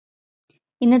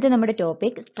ഇന്നത്തെ നമ്മുടെ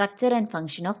topic structure and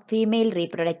function of female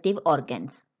reproductive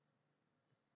organs.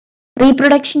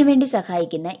 റീപ്രൊഡക്ഷന് വേണ്ടി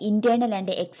സഹായിക്കുന്ന ഇന്റേണൽ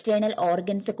ആൻഡ് എക്സ്റ്റേണൽ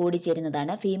ഓർഗൻസ് കൂടി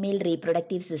ചേരുന്നതാണ് ഫീമെയിൽ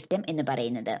റീപ്രൊഡക്റ്റീവ് സിസ്റ്റം എന്ന്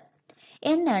പറയുന്നത്.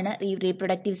 എന്താണ്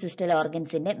reproductive system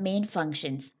ഓർഗൻസിന്റെ main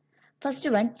functions?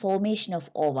 First one, formation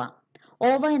of ഓവ.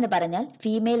 ഓവ എന്ന് പറഞ്ഞാൽ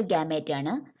ഫീമെയിൽ ഗാമേറ്റ്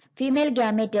ആണ്. ഫീമെയിൽ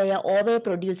ഗാമേറ്റ് ആയ ഓവയെ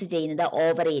പ്രൊഡ്യൂസ് ചെയ്യുന്നത്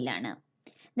ഓവറിയിലാണ്.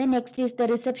 Next is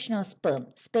the reception of sperm.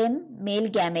 Sperm mail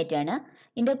gamete ആണ്.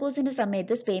 ഇന്റർകോഴ്സിന്റെ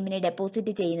സമയത്ത് സ്പേമിനെ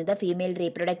ഡെപ്പോസിറ്റ് ചെയ്യുന്നത് ഫീമെയിൽ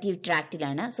റീപ്രൊഡക്റ്റീവ്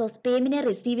ട്രാക്റ്റിലാണ്. സോ സ്പേമിനെ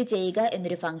റിസീവ് ചെയ്യുക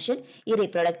എന്നൊരു ഫംഗ്ഷൻ ഈ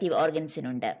reproductive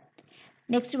ഓർഗൻസിനുണ്ട്.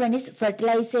 Next one is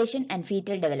fertilisation and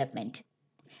fetal development.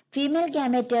 Female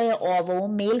ഗാമേറ്റായ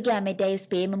ഓവവും mail ഗാമേറ്റായ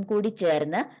സ്പേമും കൂടി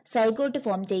ചേർന്ന് സൈഗോട്ട്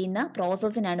ഫോം ചെയ്യുന്ന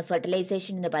പ്രോസസ്സിനാണ്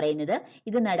ഫെർട്ടിലൈസേഷൻ എന്ന് പറയുന്നത്.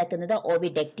 ഇത് നടക്കുന്നത്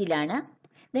ഓവിഡക്റ്റിലാണ്.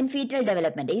 Fetal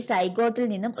development. ഈ സൈഗോട്ടിൽ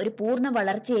നിന്നും ഒരു പൂർണ്ണ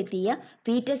വളർച്ചയെത്തിയ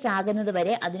ഫീറ്റസ് ആകുന്നത്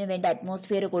വരെ അതിനുവേണ്ട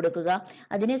അറ്റ്മോസ്ഫിയർ കൊടുക്കുക,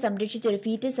 അതിനെ സംരക്ഷിച്ച് ഒരു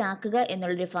ഫീറ്റസ് ആക്കുക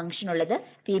എന്നുള്ളൊരു ഫംഗ്ഷൻ ഉള്ളത്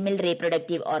female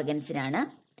reproductive ഓർഗൻസിനാണ്.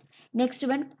 Next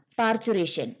one,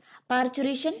 parturition.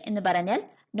 Parturition എന്ന് പറഞ്ഞാൽ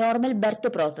നോർമൽ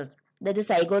ബർത്ത് പ്രോസസ്. അതായത്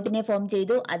സൈഗോട്ടിനെ ഫോം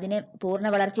ചെയ്തു, അതിനെ പൂർണ്ണ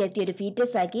വളർച്ചയെത്തിയ ഒരു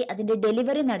ഫീറ്റസ് ആക്കി അതിന്റെ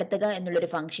ഡെലിവറി നടത്തുക എന്നുള്ളൊരു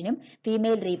ഫംഗ്ഷനും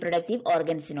female reproductive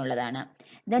ഓർഗൻസിനുള്ളതാണ്.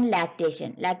 Lactation.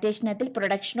 ലാക്ടേഷനത്തിൽ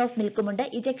production of മിൽക്കുമുണ്ട്,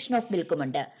 ejection of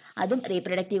മിൽക്കുമുണ്ട്. അതും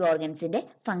റീപ്രൊഡക്റ്റീവ് ഓർഗൻസിന്റെ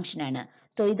ഫംഗ്ഷൻ ആണ്.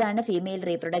 സോ ഇതാണ് female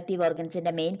reproductive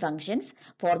ഓർഗൻസിന്റെ main functions: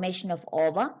 formation of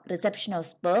ഓവ, reception of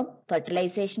sperm,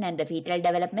 fertilisation and the fetal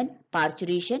development,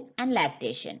 parturition and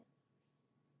lactation.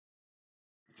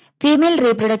 Female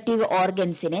reproductive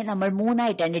ഓർഗൻസിനെ നമ്മൾ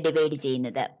മൂന്നായിട്ടാണ് divide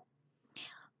ചെയ്യുന്നത്.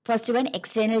 First one,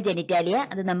 external genitalia.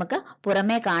 അത് നമുക്ക്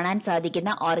പുറമേ കാണാൻ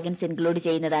സാധിക്കുന്ന ഓർഗൻസ് ഇൻക്ലൂഡ്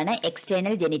ചെയ്യുന്നതാണ്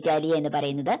എക്സ്റ്റേണൽ ജെനിറ്റാലിയ എന്ന്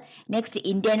പറയുന്നത്. നെക്സ്റ്റ്,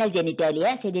 ഇന്റേണൽ ജെനിറ്റാലിയ,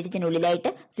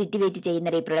 ശരീരത്തിനുള്ളിലായിട്ട് സിറ്റുവേറ്റ്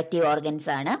ചെയ്യുന്ന റീപ്രൊഡക്റ്റീവ് ഓർഗൻസ്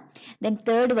ആണ്.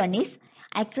 Third one is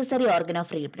accessory organ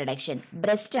of reproduction.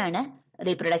 Breast ആണ്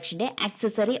റീപ്രൊഡക്ഷന്റെ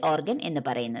ആക്സസറി ഓർഗൻ എന്ന്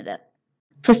പറയുന്നത്.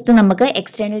 ഫസ്റ്റ് നമുക്ക്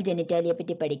എക്സ്റ്റേണൽ ജെനിറ്റാലിയെ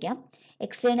പറ്റി പഠിക്കാം.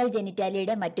 എക്സ്റ്റേണൽ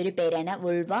ജെനിറ്റാലിയയുടെ മറ്റൊരു പേരാണ്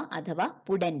വൾവ അഥവാ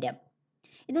പുഡൻഡം.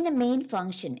 ഇതിന്റെ മെയിൻ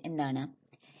ഫംഗ്ഷൻ എന്താണ്?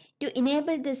 To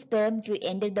enable the sperm to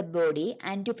enter the body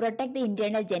and to protect the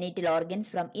internal genital organs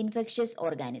from infectious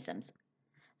organisms.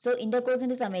 So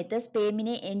ഇന്റർകോഴ്സിന്റെ സമയത്ത്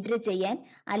സ്പേമിനെ എൻട്രി ചെയ്യാൻ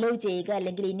അലോ ചെയ്യുക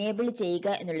അല്ലെങ്കിൽ ഇനേബിൾ ചെയ്യുക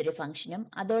എന്നുള്ളൊരു ഫംഗ്ഷനും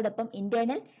അതോടൊപ്പം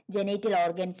ഇന്റേണൽ ജെനൈറ്റൽ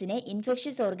ഓർഗൻസിനെ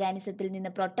ഇൻഫെക്ഷ്യസ് ഓർഗാനിസത്തിൽ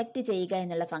നിന്ന് പ്രൊട്ടക്ട് ചെയ്യുക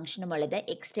എന്നുള്ള ഫംഗ്ഷനും ഉള്ളത്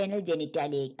എക്സ്റ്റേണൽ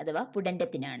ജെനിറ്റാലിയ അഥവാ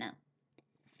പുഡൻഡത്തിനാണ്.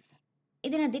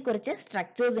 ഇതിനകത്ത് കുറച്ച്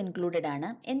സ്ട്രക്ചേഴ്സ് ഇൻക്ലൂഡഡ് ആണ്.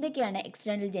 എന്തൊക്കെയാണ്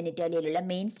എക്സ്റ്റേണൽ ജെനിറ്റാലിയയിലുള്ള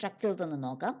മെയിൻ സ്ട്രക്ചേഴ്സ് എന്ന്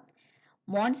നോക്കാം.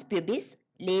 Mons pubis,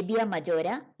 ലേബിയ മജോര,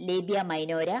 ലേബിയ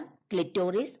മൈനോര,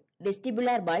 clitoris,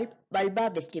 vestibular bulb, വൾബ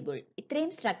vestibule.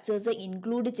 ഇത്രയും സ്ട്രക്ചേഴ്സ്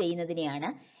ഇൻക്ലൂഡ് ചെയ്യുന്നതിനെയാണ്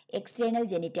എക്സ്റ്റേണൽ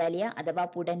ജെനിറ്റാലിയ അഥവാ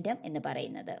പുഡൻഡം എന്ന്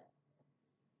പറയുന്നത്.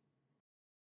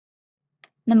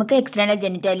 നമുക്ക് എക്സ്റ്റേണൽ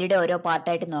ജെനിറ്റാലിയയുടെ ഓരോ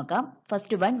പാർട്ടായിട്ട് നോക്കാം.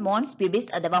 ഫസ്റ്റ് വൺ, മോൺസ്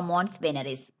പ്യൂബിസ് അഥവാ മോൺസ്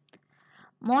വെനറിസ്.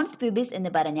 മോൺസ് പ്യൂബിസ്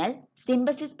എന്ന് പറഞ്ഞാൽ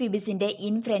സിംബസിസ് പ്യൂബിസിന്റെ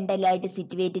ഇൻഫ്രണ്ടലായിട്ട്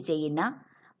സിറ്റുവേറ്റ് ചെയ്യുന്ന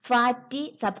ഫാറ്റി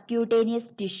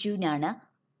സബ്ക്യൂട്ടേനിയസ് ടിഷ്യൂനാണ്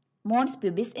മോൺസ്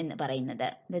പ്യൂബിസ് എന്ന് പറയുന്നത്.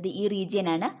 അതായത് ഈ റീജിയൻ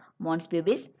ആണ് Mons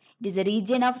pubis. It is A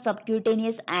region of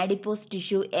subcutaneous adipose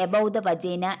tissue above the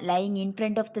vagina lying in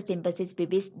front of the സിംബസിസ്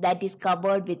pubis that is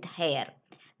covered with hair.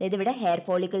 അതായത് ഇവിടെ ഹെയർ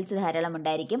ഫോളിക്കിൾസ് ധാരാളം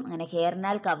ഉണ്ടായിരിക്കും. അങ്ങനെ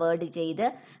ഹെയറിനാൽ കവേർഡ് ചെയ്ത്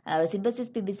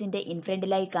സിംബസിസ് പ്യൂബിസിന്റെ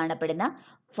ഇൻഫ്രണ്ടിലായി കാണപ്പെടുന്ന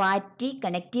ഫാറ്റി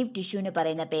കണക്റ്റീവ് ടിഷ്യൂന്ന്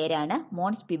പറയുന്ന പേരാണ്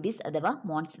മോൺസ് പ്യൂബിസ് അഥവാ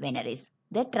മോൺസ് വെനറിസ്.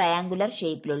 ഇത് ട്രയാങ്കുലർ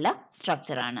ഷേപ്പിലുള്ള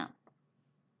സ്ട്രക്ചർ ആണ്.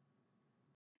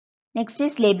 Next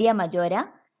is ലേബിയ മജോര.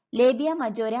 Labia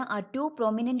majora are two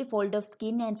prominent folds of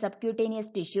skin and subcutaneous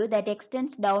tissue that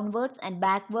extends downwards and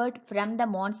backward from the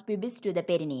mons pubis to the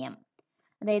perineum.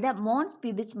 അതായത് Mons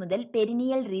pubis മുതൽ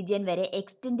perennial region വരെ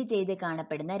extend ചെയ്ത്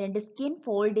കാണപ്പെടുന്ന രണ്ട് skin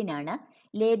ഫോൾഡിനാണ്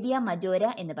ലേബിയ മജോര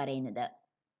എന്ന് പറയുന്നത്.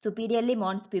 സുപ്പീരിയർലി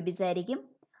Mons pubis ആയിരിക്കും.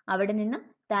 അവിടെ നിന്നും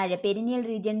താഴെ പെരിനിയൽ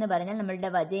റീജിയൻ എന്ന് പറഞ്ഞാൽ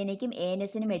നമ്മളുടെ വജൈനയ്ക്കും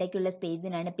ഏനസിനും ഇടയ്ക്കുള്ള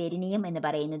സ്പേസിനാണ് പെരിനിയം എന്ന്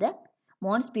പറയുന്നത്.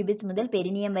 മോൺസ് പ്യൂബിസ് മുതൽ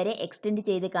പെരിനിയം വരെ എക്സ്റ്റെൻഡ്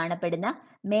ചെയ്ത് കാണപ്പെടുന്ന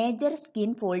മേജർ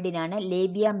സ്കിൻ ഫോൾഡിനാണ്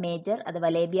ലേബിയ മേജർ അഥവാ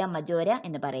ലേബിയ മജോര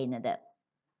എന്ന് പറയുന്നത്.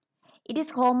 It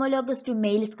is homologous to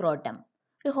mail scrotum.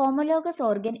 ഒരു ഹോമോലോഗസ്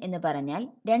ഓർഗൻ എന്ന് പറഞ്ഞാൽ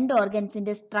രണ്ട്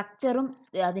ഓർഗൻസിന്റെ സ്ട്രക്ചറും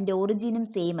അതിന്റെ ഒറിജിനും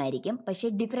സെയിം ആയിരിക്കും,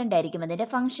 പക്ഷെ ഡിഫറെന്റ് ആയിരിക്കും അതിന്റെ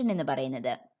ഫംഗ്ഷൻ എന്ന്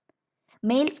പറയുന്നത്.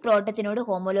 മെയിൽ സ്ക്രോട്ടത്തിനോട്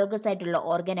ഹോമോലോഗസ് ആയിട്ടുള്ള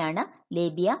ഓർഗനാണ്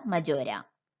ലേബിയ മജോര.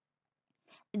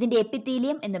 ഇതിന്റെ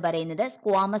എപ്പിത്തീലിയം എന്ന് പറയുന്നത്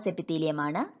സ്ക്വാമസ് എപ്പിത്തീലിയം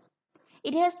ആണ്.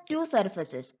 It has to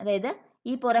surfaces. അതായത്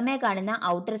ഈ പുറമേ കാണുന്ന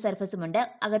ഔട്ടർ സർഫസുമുണ്ട്,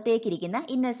 അകത്തേക്കിരിക്കുന്ന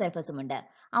ഇന്നർ സർഫസുമുണ്ട്.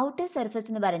 ഔട്ടർ സർഫസ്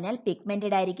എന്ന് പറഞ്ഞാൽ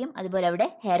പിഗ്മെന്റഡ് ആയിരിക്കും, അതുപോലെ അവിടെ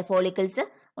ഹെയർ ഫോളിക്കിൾസ്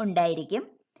ഉണ്ടായിരിക്കും.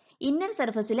 ഇന്നർ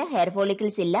സർഫസിൽ ഹെയർ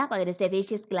ഫോളിക്കിൾസ് ഇല്ല, പകരം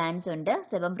സെബേഷ്യസ് ഗ്ലാൻഡ്സ് ഉണ്ട്.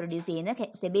 സെബം പ്രൊഡ്യൂസ് ചെയ്യുന്ന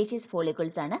സെബേഷ്യസ്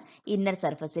ഫോളിക്കിൾസ് ആണ് ഇന്നർ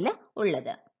സർഫസിൽ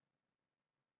ഉള്ളത്.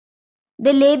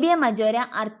 The labia majora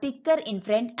are thicker in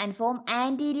front and form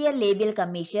anterior labial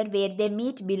commissure where they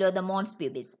meet below the mons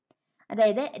pubis.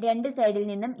 അതായത് രണ്ട് സൈഡിൽ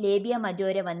നിന്നും ലേബിയ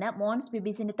മജോര വന്ന് മോൺസ്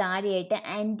പ്യൂബിസിന് താഴെയായിട്ട്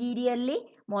ആന്റീരിയർലി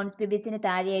മോൺസ് പ്യൂബിസിന്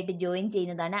താഴെയായിട്ട് ജോയിൻ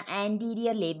ചെയ്യുന്നതാണ്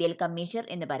ആന്റീരിയർ ലേബിയൽ കമ്മീഷർ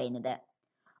എന്ന് പറയുന്നത്.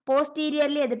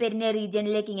 പോസ്റ്റീരിയർലി അത് പെരിനിയൽ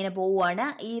റീജിയനിലേക്ക് ഇങ്ങനെ പോവുകയാണ്.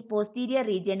 ഈ പോസ്റ്റീരിയർ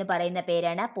റീജിയൻ എന്ന് പറയുന്ന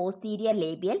പേരാണ് പോസ്റ്റീരിയർ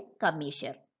ലേബിയൽ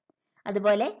കമ്മീഷർ.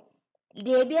 അതുപോലെ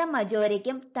ലേബിയ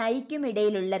മജോരയ്ക്കും തൈക്കും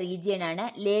ഇടയിലുള്ള റീജിയൻ ആണ്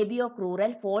ലേബിയോ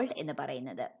ക്രൂറൽ ഫോൾഡ് എന്ന്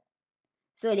പറയുന്നത്.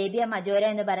 സോ ലേബിയ മജോര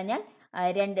എന്ന് പറഞ്ഞാൽ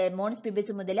രണ്ട് മോൺസ്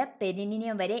പ്യൂബിസ് മുതൽ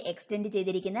പെരിനിയം വരെ എക്സ്റ്റെൻഡ്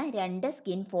ചെയ്തിരിക്കുന്ന രണ്ട്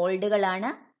സ്കിൻ ഫോൾഡുകളാണ്.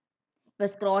 ഇപ്പൊ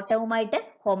സ്ക്രോട്ടവുമായിട്ട്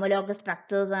ഹോമോലോഗസ്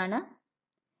സ്ട്രക്ചേഴ്സ് ആണ്.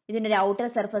 ഇതിനൊരു ഔട്ടർ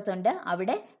സർഫസ് ഉണ്ട്,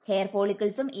 അവിടെ ഹെയർ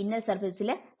ഫോളിക്കിൾസും ഇന്നർ സർഫസിൽ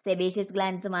സെബേഷ്യസ്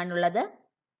ഗ്ലാൻസും ആണുള്ളത്.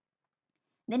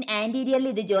 ദെൻ ആന്റീരിയറിൽ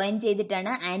ഇത് ജോയിൻ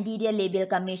ചെയ്തിട്ടാണ് ആന്റീരിയർ ലേബിയൽ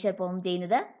കമ്മീഷർ ഫോം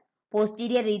ചെയ്യുന്നത്.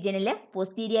 പോസ്റ്റീരിയർ റീജിയനിൽ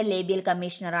പോസ്റ്റീരിയർ ലേബിയൽ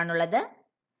കമ്മീഷണർ ആണുള്ളത്.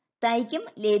 തൈക്കും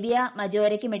ലേബിയ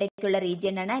മജോരയ്ക്കും ഇടയ്ക്കുള്ള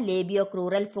റീജിയൻ ആണ് ലേബിയോ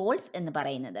ക്രൂറൽ ഫോൾഡ്സ് എന്ന്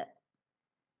പറയുന്നത്.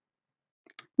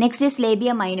 Next is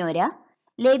ലേബിയ മൈനോര.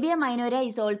 ലേബിയ മൈനോര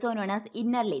is also known as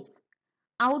inner lips.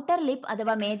 Outer lip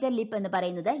അഥവാ മേജർ ലിപ്പ് എന്ന്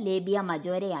പറയുന്നത് ലേബിയ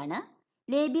മജോരയാണ്.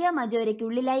 ലേബിയ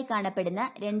മജോരയ്ക്കുള്ളിലായി കാണപ്പെടുന്ന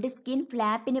രണ്ട് സ്കിൻ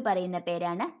ഫ്ലാപ്പിന് പറയുന്ന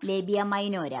പേരാണ് ലേബിയ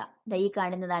മൈനോര. ഈ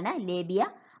കാണുന്നതാണ് ലേബിയ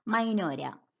മൈനോര.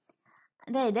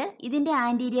 അതായത് ഇതിന്റെ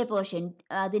ആന്റീരിയർ പോർഷൻ,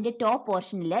 അതിന്റെ ടോപ്പ്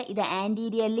പോർഷനിൽ ഇത്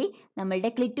ആന്റീരിയർലി നമ്മളുടെ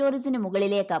ക്ലിറ്റോറിസിന്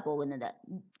മുകളിലേക്കാണ് പോകുന്നത്.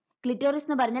 ക്ലിറ്റോറിസ്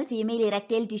എന്ന് പറഞ്ഞാൽ ഫീമെയിൽ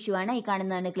ഇറക്ടൈൽ ടിഷ്യൂ ആണ്. ഈ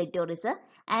കാണുന്നതാണ് ക്ലിറ്റോറിസ്.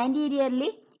 ആന്റീരിയർലി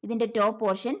ഇതിന്റെ ടോപ്പ്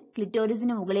പോർഷൻ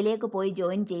ക്ലിറ്റോറിസിന് മുകളിലേക്ക് പോയി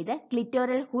ജോയിൻ ചെയ്ത്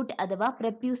ക്ലിറ്റോറൽ ഹുഡ് അഥവാ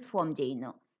പ്രപ്യൂസ് ഫോം ചെയ്യുന്നു.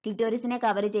 ക്ലിറ്റോറിസിനെ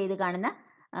കവർ ചെയ്ത് കാണുന്ന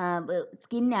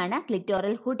സ്കിന്നാണ്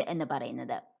ക്ലിറ്റോറൽ ഹുഡ് എന്ന്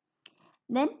പറയുന്നത്.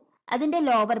 ദെൻ അതിന്റെ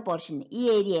ലോവർ പോർഷൻ ഈ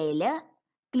ഏരിയയിൽ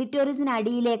ക്ലിറ്റോറിസിന്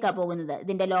അടിയിലേക്കാണ് പോകുന്നത്.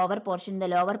 ഇതിന്റെ ലോവർ പോർഷൻ,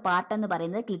 ലോവർ പാർട്ട് എന്ന്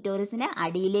പറയുന്നത് ക്ലിറ്റോറിസിന്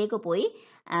അടിയിലേക്ക് പോയി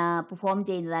ഫോം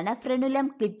ചെയ്യുന്നതാണ് ഫ്രെനുലം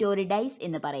ക്ലിറ്റോറിഡൈസ്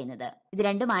എന്ന് പറയുന്നത്. ഇത്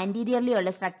രണ്ടും ആന്റീരിയർലി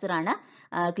ഉള്ള സ്ട്രക്ചർ ആണ്,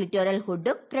 clitoral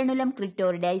ഹുഡും frenulum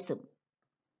ക്ലിറ്റോറിഡൈസും.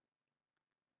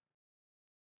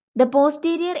 The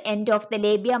posterior end of the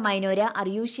labia minora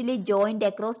are usually joined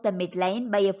across the midline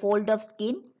by a fold of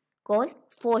skin called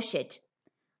fourchette.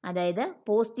 അതായത്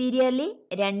പോസ്റ്റീരിയർലി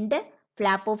രണ്ട്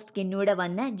ഫ്ലാപ്പ് ഓഫ് സ്കിന്നൂടെ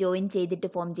വന്ന് ജോയിൻ ചെയ്തിട്ട്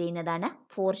ഫോം ചെയ്യുന്നതാണ്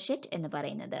ഫോർഷെറ്റ് എന്ന്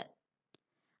പറയുന്നത്.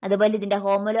 അതുപോലെ ഇതിന്റെ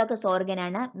ഹോമോലോഗസ് ഓർഗൻ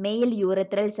ആണ് mail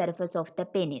യൂറത്രൽ surface of the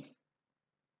penis.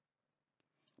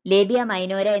 ലേബിയ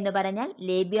മൈനോര എന്ന് പറഞ്ഞാൽ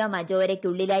ലേബിയ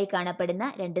മജോരയ്ക്കുള്ളിലായി കാണപ്പെടുന്ന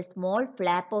രണ്ട് സ്മോൾ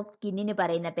ഫ്ലാപ്പ് ഓഫ് സ്കിന്നിന്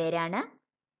പറയുന്ന പേരാണ്.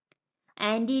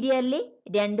 ആന്റീരിയർലി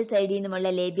രണ്ട് സൈഡിൽ നിന്നുമുള്ള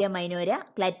ലേബിയ മൈനോര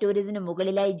ക്ലറ്റോറിസിന്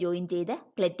മുകളിലായി ജോയിൻ ചെയ്ത്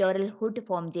ക്ലിറ്റോറൽ ഹുഡ്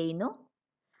ഫോം ചെയ്യുന്നു.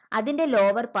 അതിന്റെ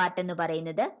ലോവർ പാർട്ട് എന്ന്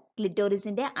പറയുന്നത്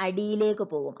ക്ലിറ്റോറിസിന്റെ അടിയിലേക്ക്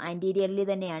പോകും. ആന്റീരിയർലി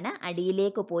തന്നെയാണ്,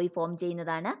 അടിയിലേക്ക് പോയി ഫോം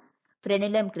ചെയ്യുന്നതാണ്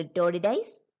ഫ്രെനുലം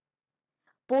ക്ലിറ്റോറിഡൈസ്.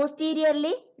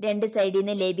 പോസ്റ്റീരിയർലി രണ്ട് സൈഡിൽ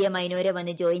നിന്ന് ലേബിയ മൈനോര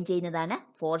വന്ന് ജോയിൻ ചെയ്യുന്നതാണ്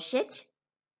ഫോർഷെറ്റ്.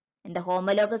 And the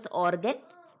homologous organ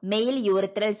male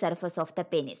urethral surface of the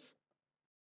penis.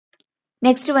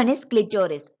 Next one is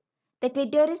clitoris. The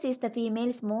clitoris is the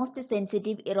female's most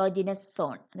sensitive erogenous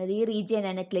zone. അതായത് ഈ റീജിയൻ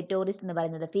ആണ് ക്ലിറ്റോറിസ് എന്ന്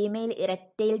പറയുന്നത്. ഫീമെയിൽ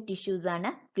ഇറക്ടൈൽ ടിഷ്യൂസ്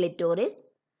ആണ് ക്ലിറ്റോറിസ്.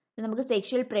 നമുക്ക്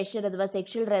സെക്ഷൽ പ്രഷർ അഥവാ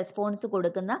sexual response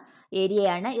കൊടുക്കുന്ന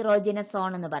ഏരിയയാണ് ഇറോജിനസ്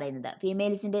സോൺ എന്ന് പറയുന്നത്.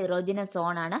 ഫീമെയിൽസിന്റെ ഇറോജിനസ്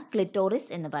സോൺ ആണ് ക്ലിറ്റോറിസ്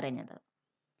എന്ന് പറയുന്നത്.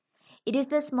 It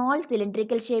is the small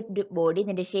cylindrical shaped body.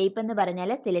 ഇതിന്റെ ഷേപ്പ് എന്ന്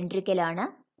പറഞ്ഞാൽ സിലിണ്ട്രിക്കൽ ആണ്.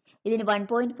 ഇതിന്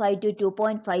 1.5 to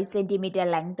 2.5 സെന്റിമീറ്റർ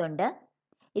ലെങ്ത് ഉണ്ട്.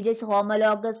 It is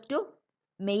homologous to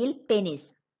mail penis.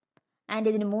 And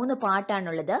ഇതിന് 3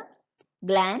 പാർട്ടാണുള്ളത്: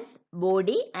 ഗ്ലാൻസ്,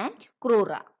 ബോഡി ആൻഡ്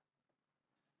ക്രൂറ.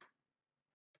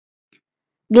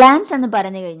 ഗ്ലാൻസ് എന്ന്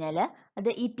പറഞ്ഞു കഴിഞ്ഞാൽ അത്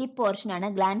ഈ ടിപ്പ് പോർഷൻ ആണ്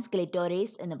ഗ്ലാൻസ്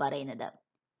ക്ലിറ്റോറിസ് എന്ന് പറയുന്നത്.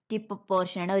 ടിപ്പ്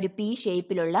പോർഷൻ ആണ്, ഒരു പി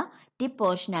ഷേപ്പിലുള്ള ടിപ്പ്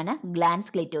പോർഷൻ ആണ്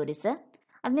ഗ്ലാൻസ് ക്ലിറ്റോറിസ്.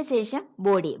 അതിനുശേഷം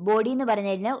ബോഡി. ബോഡി എന്ന് പറഞ്ഞു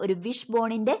കഴിഞ്ഞാൽ ഒരു വിഷ്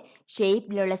ബോണിന്റെ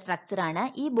ഷേപ്പിലുള്ള സ്ട്രക്ചർ ആണ്.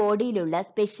 ഈ ബോഡിയിലുള്ള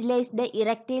സ്പെഷ്യലൈസ്ഡ്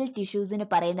ഇറക്ടൈൽ ടിഷ്യൂസിന്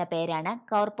പറയുന്ന പേരാണ്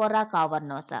കോർപോറ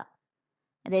കാവർണോസ.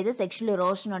 അതായത് സെക്ഷൽ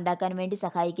ഇറോഷൻ ഉണ്ടാക്കാൻ വേണ്ടി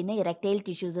സഹായിക്കുന്ന ഇറക്ടൈൽ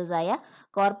ടിഷ്യൂസസ് ആയ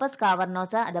കോർപ്പസ്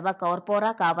കാവർണോസ അഥവാ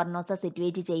കോർപോറ കാവർണോസ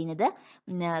സിറ്റുവേറ്റ് ചെയ്യുന്നത്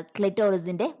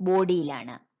ക്ലിറ്റോറിസിന്റെ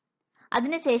ബോഡിയിലാണ്.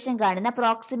 അതിനുശേഷം കാണുന്ന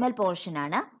പ്രോക്സിമൽ പോർഷൻ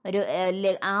ആണ്, ഒരു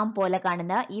ആം പോലെ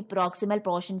കാണുന്ന ഈ പ്രോക്സിമൽ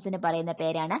പോർഷൻസിന് പറയുന്ന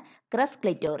പേരാണ് ക്രസ്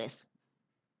ക്ലിറ്റോറിസ്.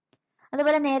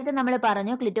 അതുപോലെ നേരത്തെ നമ്മൾ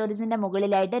പറഞ്ഞു ക്ലിറ്റോറിസിന്റെ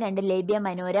മുകളിലായിട്ട് രണ്ട് ലേബിയ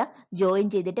മൈനോര ജോയിൻ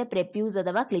ചെയ്തിട്ട് പ്രെപ്യൂസ്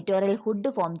അഥവാ ക്ലിറ്റോറൽ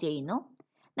ഹുഡ് ഫോം ചെയ്യുന്നു.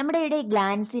 നമ്മുടെ ഇവിടെ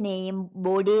ഗ്ലാൻസിനെയും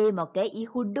ബോഡിയെയും ഒക്കെ ഈ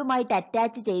ഹുഡുമായിട്ട്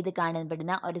അറ്റാച്ച് ചെയ്ത്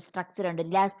കാണപ്പെടുന്ന ഒരു സ്ട്രക്ചർ ഉണ്ട്,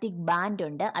 ഇലാസ്റ്റിക് ബാൻഡ്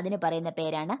ഉണ്ട്. അതിന് പറയുന്ന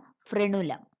പേരാണ്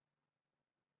ഫ്രെനുലം.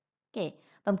 ഓക്കെ,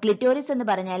 അപ്പം ക്ലിറ്റോറിസ് എന്ന്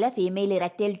പറഞ്ഞാൽ ഫീമെയിൽ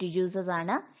ഇറക്ടൈൽ ടിഷ്യൂസസ്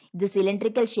ആണ്. ഇത്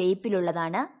സിലിണ്ട്രിക്കൽ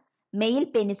ഷേപ്പിലുള്ളതാണ്. മെയിൽ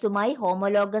പെനിസുമായി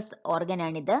ഹോമോലോഗസ് ഓർഗൻ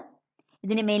ആണിത്.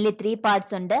 ഇതിന് മെയിൻലി 3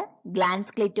 പാർട്സ് ഉണ്ട്: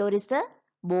 glance clitoris,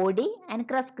 body and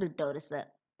cress clitoris.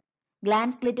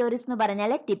 Glance clitoris എന്ന്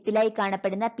പറഞ്ഞാൽ ടിപ്പിലായി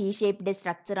കാണപ്പെടുന്ന പി ഷേപ്ഡ്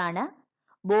സ്ട്രക്ചർ ആണ്.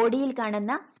 ബോഡിയിൽ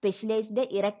കാണുന്ന സ്പെഷ്യലൈസ്ഡ്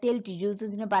ഇറക്ടൈൽ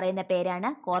ടിഷ്യൂസിന് പറയുന്ന പേരാണ്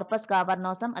കോർപ്പസ്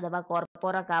കാവർണോസം അഥവാ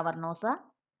കോർപ്പോറ കാവർണോസ.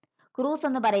 ക്രൂസ്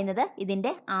എന്ന് പറയുന്നത്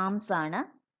ഇതിന്റെ ആംസ് ആണ്.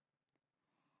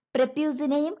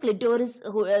 പ്രപ്യൂസിനെയും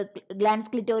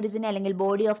ഗ്ലാൻസ് ക്ലിറ്റോറിസിനെ അല്ലെങ്കിൽ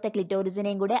ബോഡി ഓഫ് ദ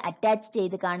ക്ലിറ്റോറിസിനെയും കൂടെ അറ്റാച്ച്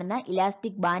ചെയ്ത് കാണുന്ന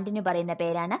ഇലാസ്റ്റിക് ബാൻഡിന് പറയുന്ന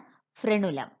പേരാണ്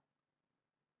frenulum.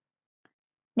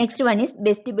 Next one is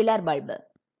vestibular bulb.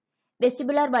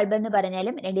 Vestibular bulb എന്ന്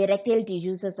പറഞ്ഞാലും ഇറക്ടൈൽ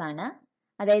ടിഷ്യൂസസ് ആണ്.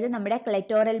 അതായത് നമ്മുടെ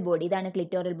ക്ലിറ്റോറൽ ബോഡി, ഇതാണ്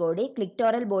ക്ലിറ്റോറൽ ബോഡി.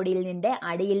 ക്ലിറ്റോറൽ ബോഡിയിൽ നിന്റെ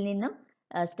അടിയിൽ നിന്നും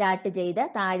സ്റ്റാർട്ട് ചെയ്ത്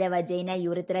താഴെ വജൈന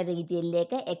യൂറിത്ര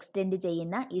റീജിയനിലേക്ക് എക്സ്റ്റെൻഡ്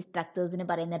ചെയ്യുന്ന ഈ സ്ട്രക്ചേഴ്സിന്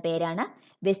പറയുന്ന പേരാണ്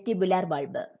വെസ്റ്റിബുലാർ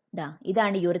ബൾബ്.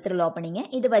 ഇതാണ് യൂറിത്രൽ ഓപ്പണിങ്,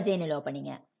 ഇത് വജൈനൽ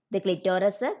ഓപ്പണിങ്. ഇത്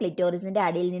ക്ലിറ്റോറിസിന്റെ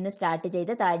അടിയിൽ നിന്ന് സ്റ്റാർട്ട്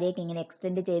ചെയ്ത് താഴേക്ക് ഇങ്ങനെ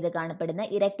എക്സ്റ്റെൻഡ് ചെയ്ത് കാണപ്പെടുന്ന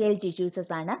ഇറക്ടൈൽ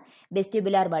ടിഷ്യൂസസ് ആണ്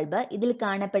വെസ്റ്റിബുലാർ ബൾബ്. ഇതിൽ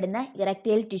കാണപ്പെടുന്ന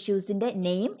ഇറക്ടൈൽ ടിഷ്യൂസിന്റെ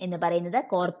നെയിം എന്ന് പറയുന്നത്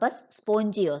കോർപ്പസ്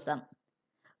സ്പോഞ്ചിയോസം.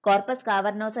 കോർപ്പസ്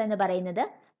കാവർണോസ എന്ന് പറയുന്നത്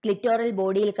ക്ലിറ്റോറൽ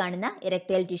ബോഡിയിൽ കാണുന്ന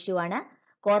ഇറക്ടൈൽ ടിഷ്യൂ ആണ്.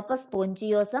 കോർപ്പസ്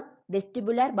സ്പോഞ്ചിയോസം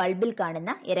വെസ്റ്റിബുലാർ ബൾബിൽ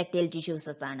കാണുന്ന ഇറക്ടൈൽ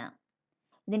ടിഷ്യൂസസ് ആണ്.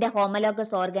 ഇതിന്റെ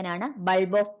ഹോമലോഗസ് ഓർഗൻ ആണ്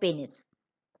bulb of penis.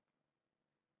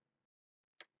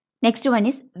 Next one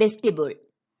is vestibule.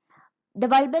 The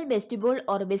vulval vestibule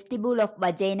or vestibule of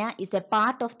vagina is a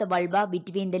part of the vulva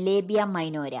between the labia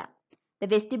minora. The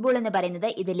vestibule എന്ന് പറയുന്നത്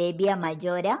ഇത് labia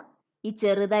majora. ഈ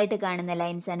ചെറുതായിട്ട് കാണുന്ന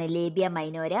lines ആണ് labia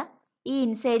minora. ഈ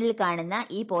ഇൻസൈഡിൽ കാണുന്ന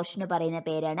ഈ പോർഷന് പറയുന്ന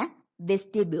പേരാണ്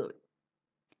വെസ്റ്റിബ്യൂൾ.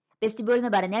 വെസ്റ്റിബ്യൂൾ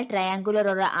എന്ന് പറഞ്ഞാൽ ട്രയാങ്കുലർ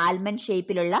ഒരു ആൽമണ്ട്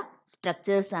ഷേപ്പിലുള്ള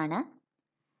സ്ട്രക്ചേഴ്സ് ആണ്.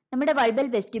 നമ്മുടെ വൾബൽ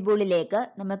വെസ്റ്റിബ്യൂളിലേക്ക്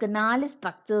നമുക്ക് 4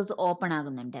 സ്ട്രക്ചേഴ്സ് ഓപ്പൺ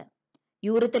ആകുന്നുണ്ട്.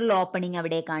 യൂറിത്രൽ ഓപ്പണിംഗ്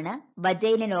അവിടേക്കാണ്,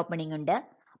 വജൈനൽ ഓപ്പണിംഗ് ഉണ്ട്,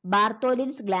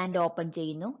 ബാർത്തോലിൻസ് ഗ്ലാൻഡ് ഓപ്പൺ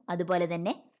ചെയ്യുന്നു, അതുപോലെ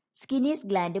തന്നെ സ്കിനീസ്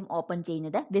ഗ്ലാൻഡും ഓപ്പൺ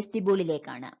ചെയ്യുന്നത്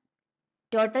വെസ്റ്റിബ്യൂളിലേക്കാണ്.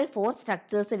 ടോട്ടൽ 4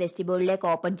 സ്ട്രക്ചേഴ്സ് വെസ്റ്റിബ്യൂളിലേക്ക്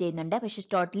ഓപ്പൺ ചെയ്യുന്നുണ്ട്. പക്ഷെ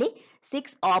ടോട്ടലി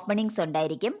 6 ഓപ്പണിംഗ്സ്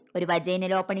ഉണ്ടായിരിക്കും. ഒരു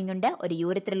വജൈനൽ ഓപ്പണിംഗ് ഉണ്ട്, ഒരു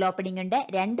യൂറിത്രൽ ഓപ്പണിംഗ് ഉണ്ട്,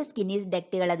 2 സ്കിനീസ്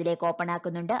ഡക്റ്റുകൾ അതിലേക്ക് ഓപ്പൺ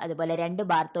ആക്കുന്നുണ്ട്, അതുപോലെ 2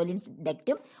 ബാർത്തോലിൻസ്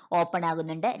ഡക്റ്റും ഓപ്പൺ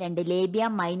ആകുന്നുണ്ട്. 2 ലേബിയ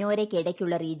മൈനോരയ്ക്ക്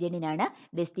ഇടയ്ക്കുള്ള റീജിയനിനാണ്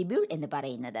വെസ്റ്റിബ്യൂൾ എന്ന്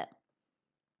പറയുന്നത്.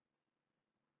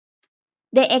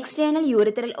 The external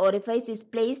urethral orifice is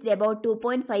placed about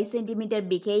 2.5 cm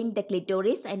behind the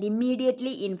clitoris and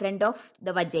immediately in front of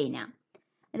the vagina.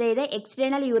 അതായത്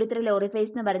എക്സ്റ്റേണൽ യൂറിത്രൽ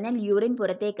ഓറിഫൈസ് എന്ന് പറഞ്ഞാൽ യൂറിൻ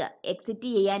പുറത്തേക്ക് എക്സിറ്റ്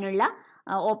ചെയ്യാനുള്ള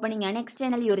ഓപ്പണിംഗ് ആണ്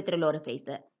എക്സ്റ്റേണൽ യൂറിത്രൽ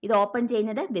ഓറിഫൈസ്. ഇത് ഓപ്പൺ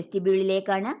ചെയ്യുന്നത്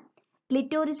വെസ്റ്റിബ്യൂളിലേക്കാണ്.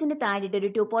 ക്ലിറ്റോറിസിന്റെ താഴെയിട്ട് ഒരു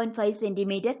 2.5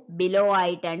 സെന്റിമീറ്റർ ബിലോ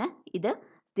ആയിട്ടാണ് ഇത്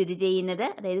സ്ഥിതി ചെയ്യുന്നത്.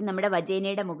 അതായത് നമ്മുടെ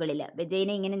വജൈനയുടെ മുകളിൽ, വജൈന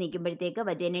ഇങ്ങനെ നിൽക്കുമ്പോഴത്തേക്ക്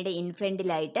വജൈനയുടെ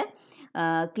ഇൻഫ്രണ്ടിലായിട്ട്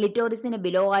ക്ലിറ്റോറിസിന്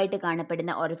ബിലോ ആയിട്ട്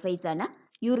കാണപ്പെടുന്ന ഓറിഫൈസ് ആണ്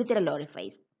urethral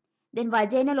orifice. Then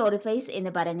vaginal orifice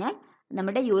എന്ന് പറഞ്ഞാൽ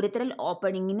നമ്മുടെ യൂറിത്രൽ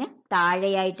ഓപ്പണിങ്ങിന്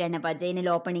താഴെയായിട്ടാണ് വജൈനൽ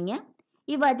ഓപ്പണിങ്.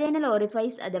 ഈ വജൈനൽ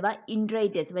ഓറിഫൈസ് അഥവാ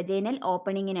ഇൻട്രൈറ്റസ്, വജൈനൽ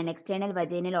ഓപ്പണിങ്ങിനാണ്, എക്സ്റ്റേണൽ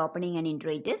വജൈനൽ ഓപ്പണിംഗ് ആണ്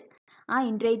ഇൻട്രൈറ്റസ്. ആ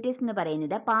ഇൻട്രൈറ്റസ് എന്ന്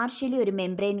പറയുന്നത് പാർഷ്യലി ഒരു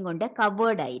മെംബ്രെയിൻ കൊണ്ട്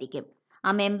കവേർഡ് ആയിരിക്കും.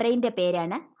 ആ മെംബ്രെയിന്റെ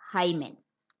പേരാണ് hymen.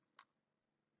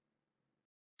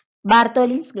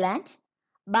 ബാർത്തോലിൻസ് gland.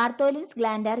 Bartholin's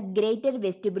gland or greater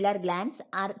vestibular glands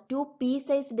are 2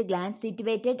 pea-sized glands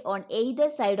situated on either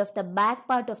side of the back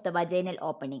part of the vaginal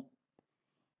opening.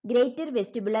 Greater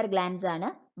vestibular glands ആണ്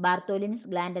ബാർത്തോലിൻസ്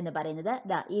ഗ്ലാൻഡ് എന്ന് പറയുന്നത്.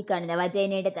 ഈ കാണുന്ന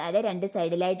വജൈനയുടെ താഴെ 2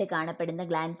 സൈഡിലായിട്ട് കാണപ്പെടുന്ന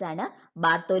ഗ്ലാൻഡ്സ് ആണ്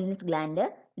ബാർത്തോലിൻസ് ഗ്ലാൻഡ്.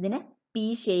 ഇതിന് പി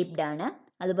ഷേപ്ഡ് ആണ്.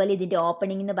 അതുപോലെ ഇതിന്റെ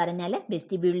ഓപ്പണിംഗ് എന്ന് പറഞ്ഞാൽ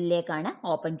വെസ്റ്റിബ്യൂളിലേക്കാണ്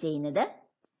ഓപ്പൺ ചെയ്യുന്നത്.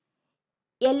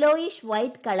 യെല്ലോയിഷ്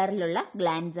വൈറ്റ് കളറിലുള്ള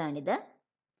ഗ്ലാൻഡ്സ് ആണിത്.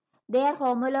 They are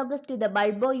homologous to the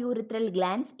bulbourethral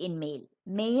glands in male.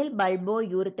 Male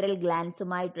bulbourethral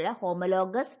glandsുമായിട്ടുള്ള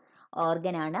homologous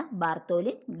organ ആണ്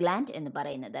ബാർത്തോലിൻ ഗ്ലാൻഡ് എന്ന്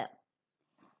പറയുന്നത്.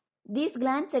 These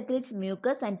glands secretes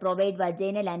mucus and provide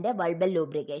vaginal and vulval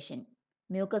lubrication.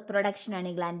 Mucus production ആണ്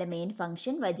ഈ ഗ്ലാൻഡിന്റെ main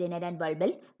function, vaginal and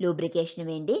vulval lubrication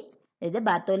വേണ്ടി. ഇത്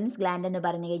ബാർത്തോലിൻസ് gland എന്ന്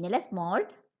പറഞ്ഞു കഴിഞ്ഞാൽ സ്മോൾ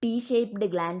പി ഷേപ്ഡ്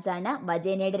ഗ്ലാൻഡ്സ് ആണ്.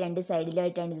 വജൈനയുടെ 2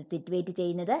 സൈഡിലായിട്ടാണ് ഇത് സിറ്റുവേറ്റ്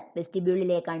ചെയ്യുന്നത്.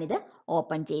 വെസ്റ്റിബ്യൂളിലേക്കാണ് ഇത്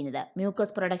ഓപ്പൺ ചെയ്യുന്നത്.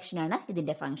 മ്യൂക്കസ് പ്രൊഡക്ഷൻ ആണ്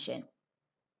ഇതിന്റെ function.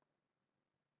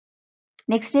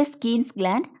 Next skins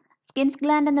gland. Skins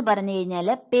gland എന്ന് പറഞ്ഞു കഴിഞ്ഞാൽ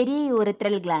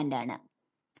പെരിയൂറിത്രൽ ഗ്ലാൻഡ് ആണ്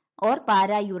or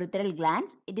പാരായൂറിത്രൽ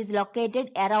glands. It is located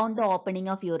around the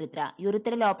opening of urethra.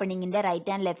 Urethral ഓപ്പണിംഗിന്റെ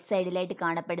right and left സൈഡിലായിട്ട്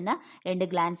കാണപ്പെടുന്ന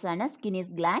 2 ഗ്ലാൻഡ്സ് ആണ്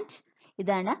സ്കിനീസ് ഗ്ലാൻഡ്.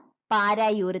 ഇതാണ്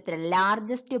പാരായൂറിത്രൽ,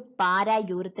 ലാർജസ്റ്റ്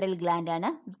പാരായൂറിത്രൽ ഗ്ലാൻഡ് ആണ്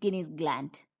സ്കിനീസ്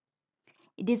gland.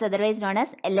 It is otherwise known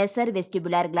as lesser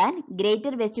vestibular gland.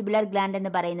 Greater vestibular gland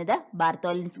എന്ന് പറയുന്നത്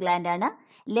ബാർത്തോലിൻസ് gland ആണ്.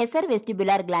 Lesser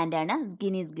vestibular gland ആണ്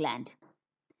സ്കിനീസ് gland.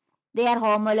 They are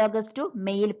homologous to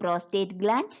male prostate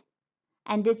gland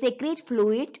and they secrete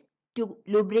fluid to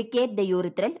lubricate the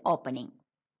urethral opening.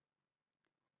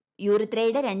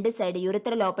 യൂറിത്രയുടെ 2 side,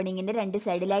 urethral ഓപ്പണിംഗിന്റെ 2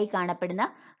 സൈഡിലായി കാണപ്പെടുന്ന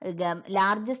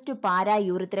largest para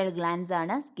urethral glands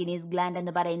ആണ് സ്കിനീസ് gland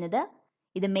എന്ന് പറയുന്നത്.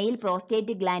 ഇത് mail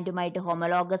prostate ഗ്ലാൻഡുമായിട്ട്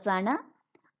homologous ആണ്.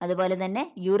 അതുപോലെ തന്നെ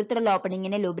യൂറിത്രൽ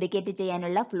ഓപ്പണിങ്ങിനെ ലൂബ്രിക്കേറ്റ്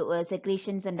ചെയ്യാനുള്ള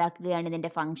സെക്രീഷൻസ് ഉണ്ടാക്കുകയാണ്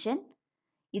ഇതിന്റെ ഫംഗ്ഷൻ.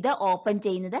 ഇത് ഓപ്പൺ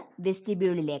ചെയ്യുന്നത്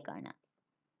വെസ്റ്റിബ്യൂളിലേക്കാണ്.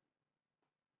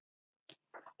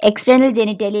 എക്സ്റ്റേണൽ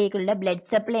ജെനിറ്റാലിയയിലേക്കുള്ള ബ്ലഡ്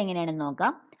സപ്ലൈ എങ്ങനെയാണെന്ന്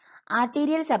നോക്കാം.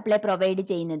 ആർട്ടീരിയൽ സപ്ലൈ പ്രൊവൈഡ്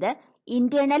ചെയ്യുന്നത്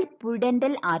internal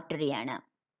പുഡന്റൽ ആർട്ടറിയാണ്.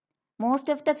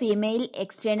 Most of the female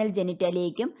external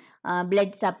ജെനിറ്റാലിയയ്ക്കും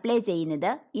blood supply ചെയ്യുന്നത്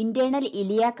ഇന്റേണൽ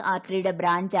ഇലിയാക് ആർട്ടറിയുടെ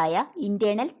ബ്രാഞ്ചായ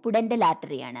ഇന്റേണൽ പുഡന്റൽ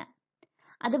ആർട്ടറിയാണ്.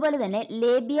 അതുപോലെ തന്നെ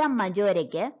ലേബിയ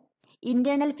മജോരയ്ക്ക്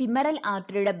internal femoral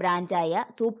ആർട്ടറിയുടെ ബ്രാഞ്ചായ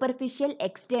superficial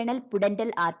external പുഡന്റൽ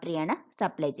ആർട്ടറിയാണ്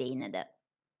supply ചെയ്യുന്നത്.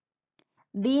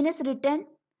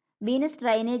 വീനസ്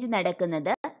ഡ്രൈനേജ്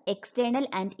നടക്കുന്നത് എക്സ്റ്റേണൽ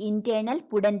ആൻഡ് ഇന്റേണൽ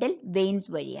പുഡന്റൽ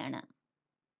വെയിൻസ് വഴിയാണ്.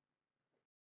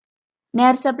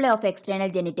 Nerve supply of external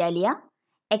genitalia.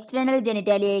 External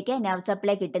ജെനിറ്റാലിയയ്ക്ക് nerve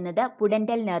supply കിട്ടുന്നത്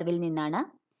പുഡന്റൽ നെർവിൽ നിന്നാണ്.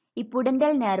 ഈ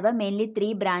പുഡന്റൽ നെർവ് മെയിൻലി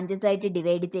 3 ബ്രാഞ്ചസ് ആയിട്ട്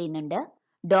ഡിവൈഡ് ചെയ്യുന്നുണ്ട്.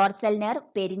 Dorsal nerve,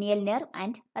 perennial nerve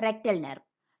and rectal nerve.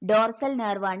 Dorsal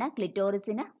nerve ആണ്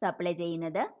ക്ലിറ്റോറിസിന് supply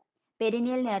ചെയ്യുന്നത്.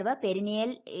 Perennial nerve perennial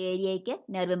ഏരിയയ്ക്ക്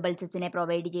nerve ഇമ്പൾസസിനെ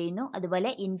provide ചെയ്യുന്നു. അതുപോലെ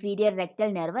inferior rectal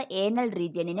nerve anal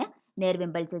റീജിയണിന് nerve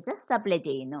impulses supply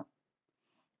ചെയ്യുന്നു.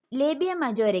 ലേബിയ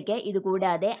മജോരയ്ക്ക് ഇത്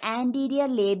കൂടാതെ ആന്റീരിയർ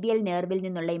ലേബിയൽ നെർവിൽ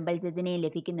നിന്നുള്ള ഇമ്പൾസസിനെ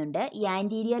ലഭിക്കുന്നുണ്ട്. ഈ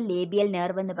ആന്റീരിയർ ലേബിയൽ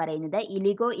നെർവ് എന്ന് പറയുന്നത്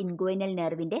ഇലിഗോ ഇൻഗ്വൈനൽ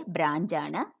നെർവിന്റെ ബ്രാഞ്ച്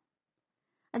ആണ്.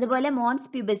 അതുപോലെ മോൺസ്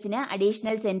പ്യൂബസിന്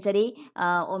അഡീഷണൽ സെൻസറി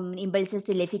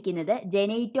ഇമ്പൾസസ് ലഭിക്കുന്നത്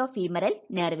ജെനൈറ്റോ ഫീമറൽ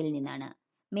നെർവിൽ നിന്നാണ്.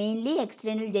 മെയിൻലി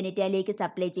എക്സ്റ്റേണൽ ജെനിറ്റാലിയയ്ക്ക്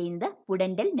സപ്ലൈ ചെയ്യുന്നത്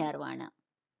പുഡന്റൽ നെർവ് ആണ്.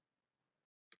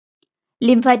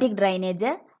 Lymphatic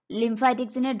drainage.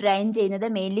 ലിംഫാറ്റിക്സിനെ ഡ്രൈൻ ചെയ്യുന്നത്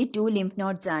മെയിൻലി 2 ലിംഫ്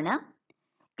നോഡ്സ് ആണ്.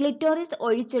 ക്ലിറ്റോറിസ്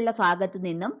ഒഴിച്ചുള്ള ഭാഗത്തു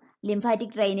നിന്നും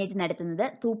ലിംഫാറ്റിക് ഡ്രൈനേജ് നടത്തുന്നത്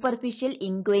സൂപ്പർഫിഷ്യൽ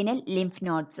ഇൻഗ്വൈനൽ ലിംഫ്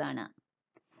നോഡ്സ് ആണ്.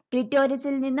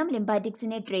 ക്ലിറ്റോറിസിൽ നിന്നും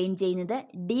ലിംഫാറ്റിക്സിനെ ഡ്രെയിൻ ചെയ്യുന്നത്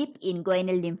ഡീപ്പ്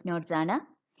ഇൻഗ്വൈനൽ ലിംഫ് നോഡ്സ് ആണ്.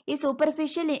 ഈ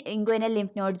superficial inguinal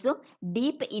lymph നോഡ്സും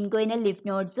deep inguinal lymph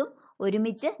നോഡ്സും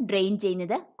ഒരുമിച്ച് ഡ്രെയിൻ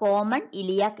ചെയ്യുന്നത് കോമൺ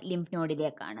ഇലിയാക് ലിംഫ്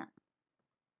നോഡിലേക്കാണ്.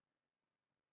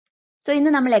 സോ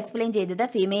ഇന്ന് നമ്മൾ എക്സ്പ്ലെയിൻ ചെയ്തത്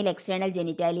ഫീമെയിൽ എക്സ്റ്റേണൽ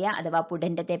ജെനിറ്റാലിയ അഥവാ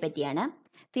പുഡന്റത്തെ പറ്റിയാണ്.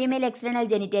 ഫീമെയിൽ എക്സ്റ്റേണൽ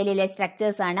ജെനിറ്റാലിയയിലെ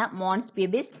സ്ട്രക്ചേഴ്സ് ആണ് Mons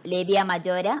pubis, ലേബിയ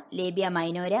മജോര, ലേബിയ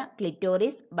മൈനോര,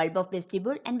 clitoris, bulb of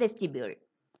vestibule and vestibule.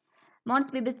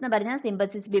 Mons pubis എന്ന് പറഞ്ഞാൽ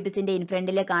സിംബസിസ് പ്യൂബിസിന്റെ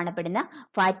ഇൻഫ്രണ്ടിൽ കാണപ്പെടുന്ന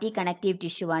ഫാറ്റി കണക്റ്റീവ്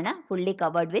ടിഷ്യൂ ആണ്, fully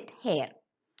covered with hair.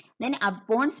 Then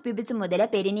Mons pubis മുതൽ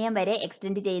പെരിനിയം വരെ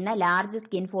എക്സ്റ്റെൻഡ് ചെയ്യുന്ന ലാർജ്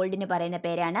സ്കിൻ ഫോൾഡിന് പറയുന്ന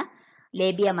പേരാണ്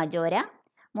ലേബിയ മജോര.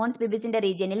 മോൺസ് പ്യൂബിസിന്റെ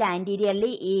റീജിയനിൽ ആന്റീരിയർലി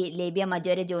ഈ ലേബിയ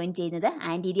മജോര ജോയിൻ ചെയ്യുന്നത്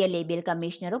ആന്റീരിയർ ലേബിയൽ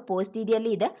കമ്മീഷണറും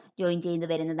പോസ്റ്റീരിയർലി ഇത് ജോയിൻ ചെയ്ത്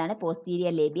വരുന്നതാണ്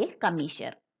പോസ്റ്റീരിയർ ലേബിയൽ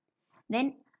കമ്മീഷർ. ദെൻ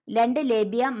 2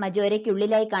 ലേബിയ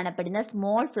മജോരയ്ക്കുള്ളിലായി കാണപ്പെടുന്ന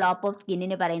സ്മോൾ ഫ്ലോപ്പ് ഓഫ്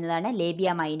സ്കിന്നിന് പറയുന്നതാണ്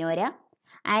ലേബിയ മൈനോര.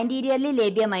 ആന്റീരിയർലി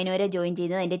ലേബിയ മൈനോര ജോയിൻ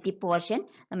ചെയ്യുന്നത് അതിന്റെ ടിപ്പ് പോർഷൻ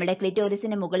നമ്മുടെ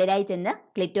ക്ലിറ്റോറിസിന് മുകളിലായി ചെന്ന്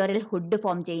ക്ലിറ്റോറൽ ഹുഡ്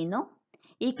ഫോം ചെയ്യുന്നു.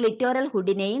 ഈ ക്ലിറ്റോറൽ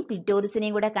ഹുഡിനെയും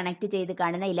ക്ലിറ്റോറിസിനെയും കൂടെ കണക്ട് ചെയ്ത്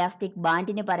കാണുന്ന ഇലാസ്റ്റിക്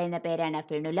ബാൻഡിന് പറയുന്ന പേരാണ്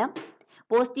ഫ്രെനുലം.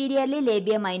 പോസ്റ്റീരിയർലി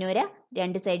ലേബിയ മൈനോര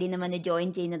 2 സൈഡിൽ നിന്ന് വന്ന് ജോയിൻ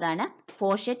ചെയ്യുന്നതാണ്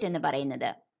ഫോഷറ്റ് എന്ന് പറയുന്നത്.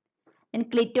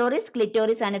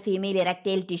 ക്ലിറ്റോറിസ് ആണ് ഫീമെയിൽ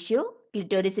ഇറക്ടൈൽ ടിഷ്യൂ.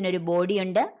 ക്ലിറ്റോറിസിന് ഒരു ബോഡി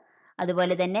ഉണ്ട്.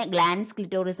 അതുപോലെ തന്നെ ഗ്ലാൻസ്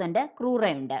ക്ലിറ്റോറിസ് ഉണ്ട്, ക്രൂറ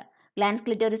ഉണ്ട്. ഗ്ലാൻസ്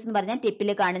ക്ലിറ്റോറിസ് എന്ന് പറഞ്ഞാൽ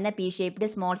ടിപ്പിൽ കാണുന്ന പി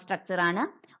ഷേപ്ഡ് സ്മോൾ സ്ട്രക്ചർ ആണ്.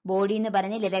 ബോഡി എന്ന്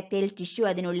പറഞ്ഞാൽ ഇറക്ടൈൽ ടിഷ്യൂ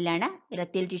അതിനുള്ളിലാണ്.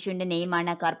 ഇറക്ടൈൽ ടിഷ്യൂന്റെ നെയിം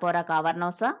ആണ് കാർപ്പോറ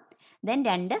കാവർണോസ. ദെൻ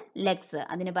 2 ലെഗ്സ്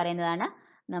അതിന് പറയുന്നതാണ്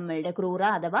നമ്മളുടെ ക്രൂറ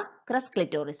അഥവാ ക്രസ്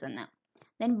ക്ലിറ്റോറിസ് എന്ന്.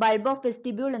 ദെൻ ബൾബ് ഓഫ്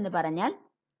വെസ്റ്റിബ്യൂൾ എന്ന് പറഞ്ഞാൽ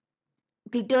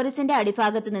ക്ലിറ്റോറിസിന്റെ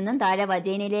അടിഭാഗത്ത് നിന്നും താഴെ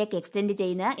വജൈനയിലേക്ക് എക്സ്റ്റെൻഡ്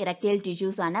ചെയ്യുന്ന ഇറക്ടൈൽ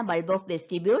ടിഷ്യൂസ് ആണ് ബൾബ് ഓഫ്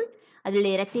വെസ്റ്റിബ്യൂൾ. അതിലുള്ള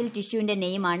ഇറക്ടൈൽ ടിഷ്യൂന്റെ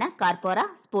നെയിം ആണ് കാർപ്പോറ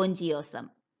സ്പോഞ്ചിയോസം.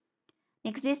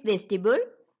 Next is vestibule.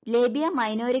 ലേബിയ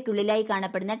മൈനോരയ്ക്കുള്ളിലായി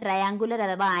കാണപ്പെടുന്ന ട്രയാങ്കുലർ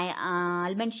അഥവാ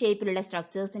ആൽമണ്ട് ഷേപ്പിലുള്ള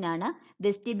സ്ട്രക്ചേഴ്സിനാണ്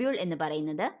വെസ്റ്റിബ്യൂൾ എന്ന്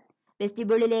പറയുന്നത്.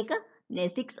 വെസ്റ്റിബ്യൂളിലേക്ക്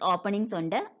 6 ഓപ്പണിംഗ്സ്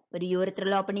ഉണ്ട്. ഒരു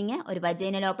യൂറിത്രൽ ഓപ്പണിംഗ്, ഒരു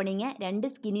വജൈനൽ ഓപ്പണിംഗ്, 2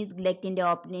 സ്കിനീസ് ഡക്റ്റിന്റെ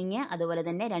ഓപ്പണിംഗ്, അതുപോലെ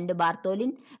തന്നെ 2 ബാർത്തോലിൻ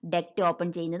ഡക്റ്റ് ഓപ്പൺ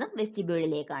ചെയ്യുന്നതും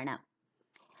വെസ്റ്റിബ്യൂളിലേക്കാണ്.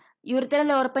 യൂറിത്രൽ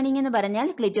ഓപ്പണിംഗ് എന്ന് പറഞ്ഞാൽ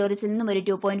ക്ലിറ്റോറിസിൽ നിന്നും ഒരു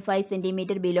 2.5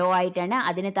 സെന്റിമീറ്റർ ബിലോ ആയിട്ടാണ്,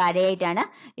 അതിന് താഴെയായിട്ടാണ്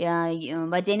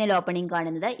വജൈനൽ ഓപ്പണിംഗ്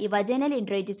കാണുന്നത്. ഈ വജൈനൽ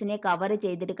ഇൻട്രൈറ്റിസിനെ കവർ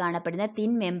ചെയ്തിട്ട് കാണപ്പെടുന്ന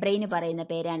തിൻ മെംബ്രെയിന് പറയുന്ന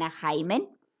പേരാണ് ഹൈമൻ.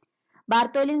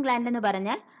 ബാർത്തോലിൻ ഗ്ലാൻഡ് എന്ന്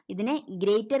പറഞ്ഞാൽ ഇതിനെ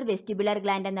ഗ്രേറ്റർ വെസ്റ്റിബുലർ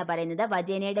ഗ്ലാൻഡ് എന്ന് പറയുന്നത്.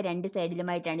 വജൈനയുടെ 2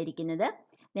 സൈഡിലുമായിട്ടാണ് ഇരിക്കുന്നത്.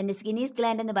 സ്കിനീസ്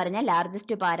ഗ്ലാൻഡ് എന്ന് പറഞ്ഞാൽ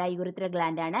ലാർജസ്റ്റ് പാരാ യൂറിത്രൽ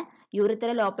ഗ്ലാൻഡ് ആണ്.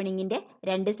 യൂറിത്രൽ ഓപ്പണിംഗിന്റെ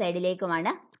 2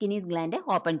 സൈഡിലേക്കുമാണ് സ്കിനീസ് ഗ്ലാൻഡ്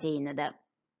ഓപ്പൺ ചെയ്യുന്നത്.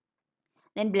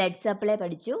 ദെൻ ബ്ലഡ് സപ്ലൈ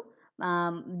പഠിച്ചു.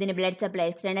 ഇതിന് blood supply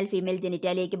external female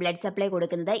ജെനിറ്റാലിയയ്ക്ക് blood supply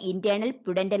കൊടുക്കുന്നത് internal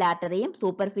പുഡന്റൽ ആർട്ടറിയും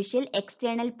superficial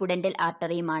external പുഡന്റൽ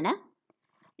ആർട്ടറിയുമാണ്.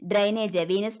 Drainage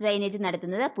Venus drainage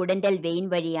നടത്തുന്നത് പുഡന്റൽ വെയിൻ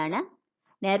വഴിയാണ്.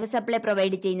 നെർവ് സപ്ലൈ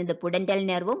പ്രൊവൈഡ് ചെയ്യുന്നത് പുഡന്റൽ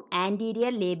നെർവും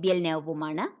anterior labial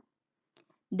നെർവുമാണ്.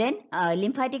 Then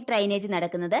lymphatic drainage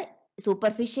നടക്കുന്നത്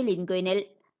superficial inguinal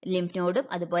lymph നോഡും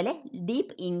അതുപോലെ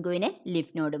ഡീപ്പ് ഇൻഗ്വൈനൽ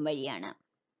ലിംഫ് നോഡും വഴിയാണ്.